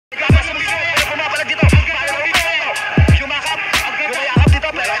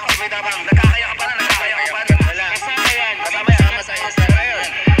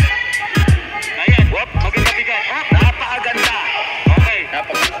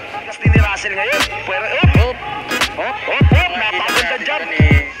Russell ngayon. Pero, napakaganda dyan.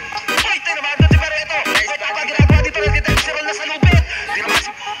 Uy, ito naman doon si pero ito. Boytapang ginagawa dito ng detention na sa lubid.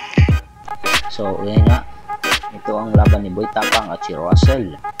 So, yan nga. Ito ang laban ni Boytapang at si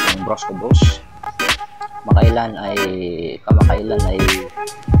Russell ng BROSKOBROSS. Kamakailan ay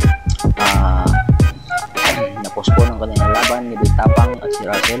napospon ang kanilang laban ni Boytapang at si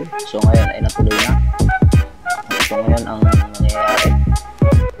Russell. So ngayon ay natuloy na. At ito ngayon ang nangyayari.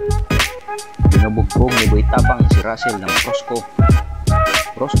 Binubugbog ni Boytapang si Russell ng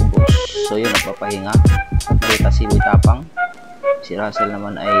BROSKOBROSS. So yun, nagpapahinga. At nakita si Boytapang. Si Russell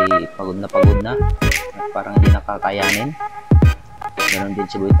naman ay pagod na at parang hindi nakakayanin. Ganon din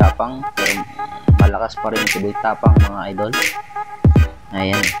si Boytapang, pero malakas pa rin si Boytapang, mga idol.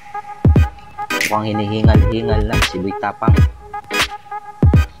 Ayan, mukhang hinihingal-hingal lang si Boytapang.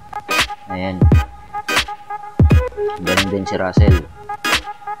 Ayan, ganon din si Russell,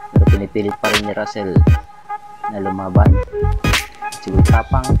 pero pinipilit pa rin ni Russell na lumaban. Si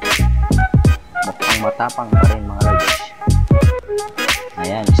Boytapang mukhang matapang pa rin, mga lods.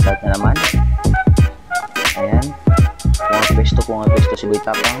 Ayan, start na naman. Ayan, pumapesto si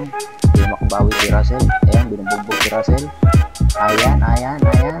Boytapang. Hindi makabawi si Russell. Ayan, binubugbog si Russell. Ayan.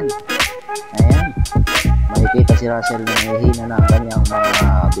 Makikita si Russell na nahihina na ang kanyang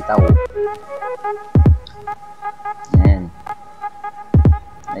mga bitaw.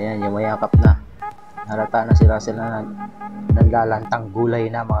 Ayan, yung mayakap na. Halata na si Russell na naglalantang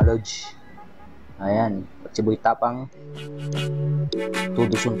gulay na, mga lods. Ayan, at si Boytapang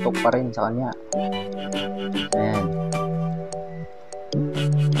tudusuntok pa rin sa kanya. Ayan,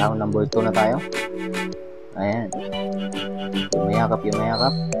 round number 2 na tayo. Ayan, yung mayakap.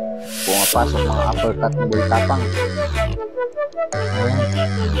 Pumapasok mga uppercut ni Boytapang.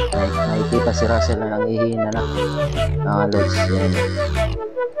 Ayan, nakikita si Russell na nanghihina na, mga lods. Ayan,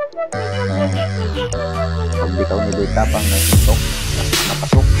 pagbitaw ni Boytapang na suntok,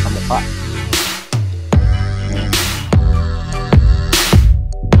 napasok sa mukha.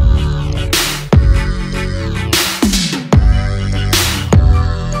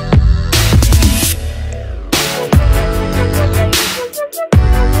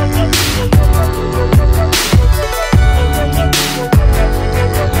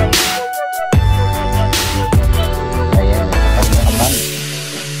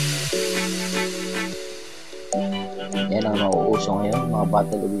 Yan ang nauuso ngayon, mga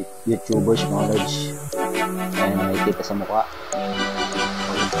battle of YouTubers, mga lods. Ayan, nakikita sa mukha.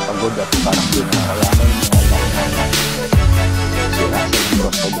 Pagod at parang di na nakayanin. Si Russell ng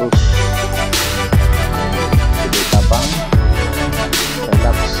BROSKOBROSS. Si Boytapang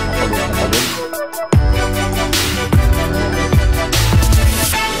relax, napagod.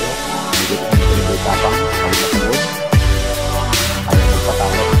 Hindi na si Boytapang ang napagod. Ayaw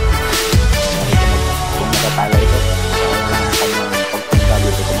magpatalo. Kung natatalo ito,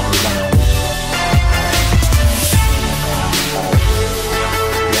 dito sa mga ilang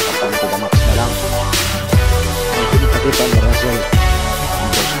yakatan ko na max na lang. Ang pinipakita ni Russell ang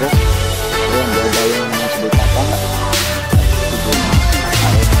bosko. Ayan, daw yung mga sa Boytapang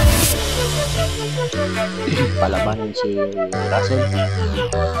palabanin si Russell.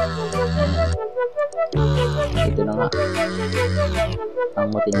 Ito na nga ang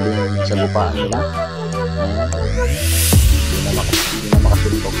matinding sagupaan nila. Ayan, hindi na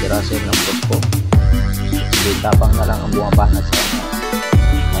makasuntok si Russell ng bosko. Si Boytapang na lang ang bumabanat sa kanya.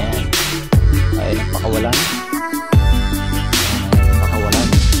 Ayan, nagpakawalan.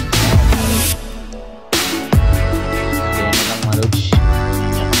 Ayan na lang, mga lods.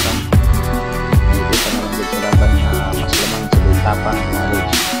 Nakikita na lang din sa laban na mas lamang si Boytapang, mga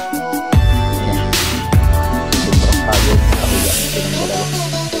lods. Ayan, sobrang pagod, nakahiga na silang dalawa.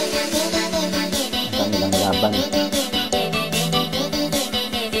 Ang kanilang laban.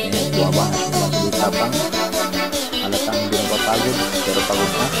 Bumabanat na lang si Boytapang. Halatang hindi napapagod, pero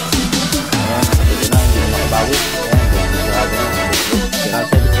pagod na. Ayan, ito na, hindi na makabawi. Ayan, bumisirado na si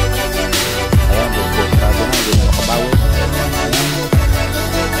Russell. Ayan, bumisirado na, hindi na makabawi. Ayan,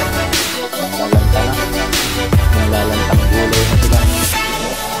 naglalantang gulay na sila.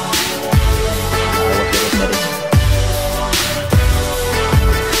 Naawa si Russell.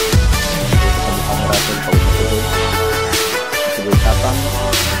 Sa mukha ni Russell, pagod na tuloy. Si Boytapang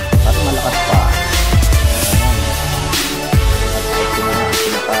parang malakas pa. Ayan, at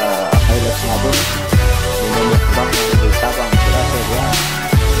pinaka-highlights na doon, minumukbang ng Boytapang si Russell.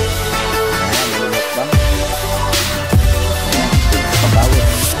 Ayan, minumukbang. Ayan, pinakabawit,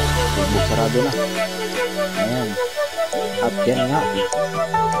 sarado na. Ayan, at yan nga,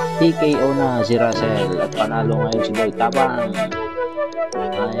 TKO na si Russell at panalo ngayon si Boytapang.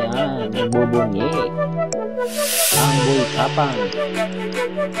 Ayan, nagbubunyi ang BOYTAPANG.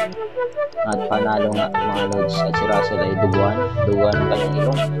 At panalo nga mga lods. At si Russell ay duguan ang kanyang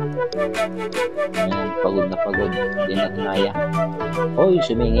ilong. Ayan, pagod na pagod, hindi na kinaya. Hoy,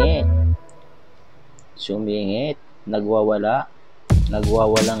 sumingit, nagwawala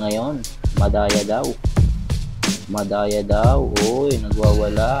ngayon. Madaya daw, uy,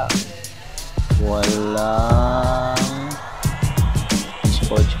 nagwawala. Walang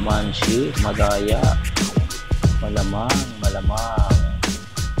sportsmanship, madaya, malamang.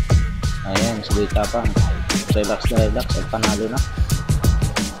 Ayan, si BOYTAPANG relax at panalo na.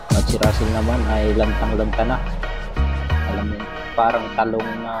 At si Russell naman ay lantang-lanta na. Alam mo yun, parang talong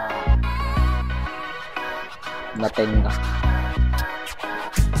na tenga.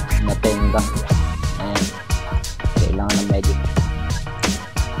 Ayan, kailangan ng medic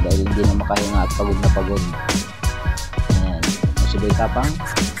dahil hindi na makahinga at pagod na pagod. Ayan, si BOYTAPANG,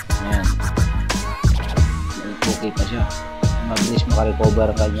 ayan, okay pa siya, mabilis makarecover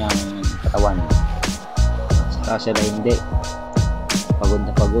kanyang katawan. Si Russell ay hindi, pagod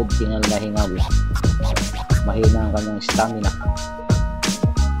na pagod, hingal na hingal, mahina ang kanyang stamina.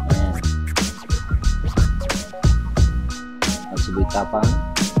 Ayan, at si BOYTAPANG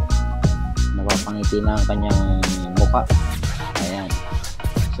napapangiti na ang kanyang mukha. Ayan,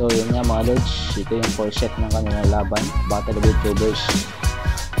 so yun nga mga lods, ito yung full set ng kanilang laban, Battle of YouTubers.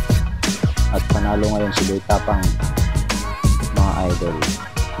 At panalo ngayon si BOYTAPANG mga idol.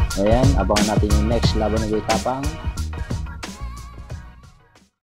 Ayan, abangan natin yung next laban ng BOYTAPANG.